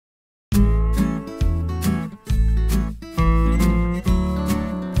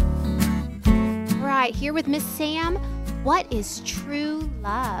right, here with Miss Sam. What is true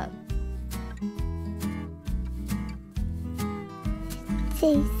love?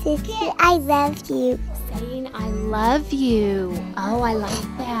 Say, sister, I love you. Saying I love you. Oh, I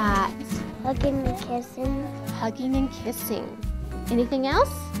like that. Hugging and kissing. Hugging and kissing. Anything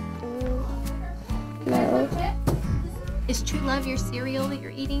else? No. Is true love your cereal that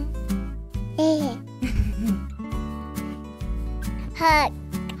you're eating? Hug.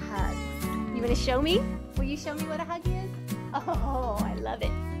 Hug. You want to show me? Will you show me what a hug is? Oh, I love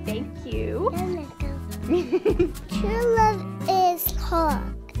it. Thank you. True love is hug.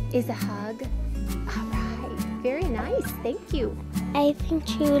 Is a hug? All right. Very nice. Thank you. I think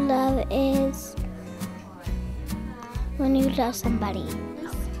true love is when you love somebody.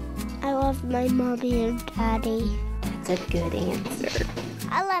 I love my mommy and daddy. That's a good answer.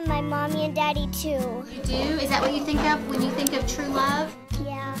 I love my mommy and daddy too. You do? Is that what you think of when you think of true love?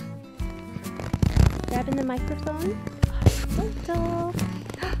 Yeah. Grabbing the microphone. Photo.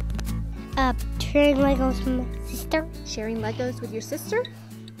 Sharing Legos with my sister. Sharing Legos with your sister?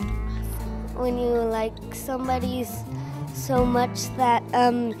 When you like somebody so much that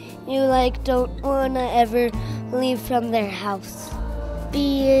you like don't wanna ever leave from their house.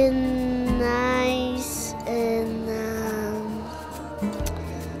 Being nice and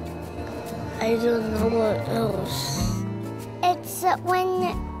I don't know what else. It's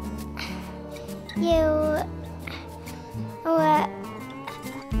when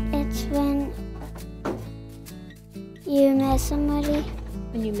it's when you miss somebody.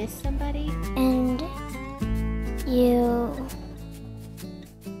 When you miss somebody? And you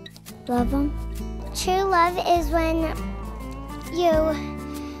love them. True love is when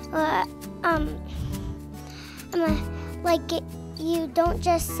you don't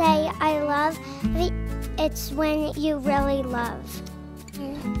just say I love, it's when you really love.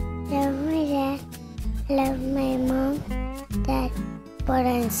 Love my dad, love my mom, dad, brother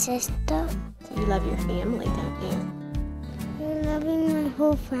and sister. So you love your family, don't you? I'm loving my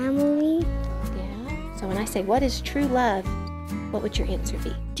whole family. Yeah. So when I say what is true love, what would your answer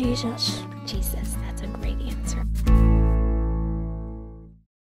be? Jesus. Jesus.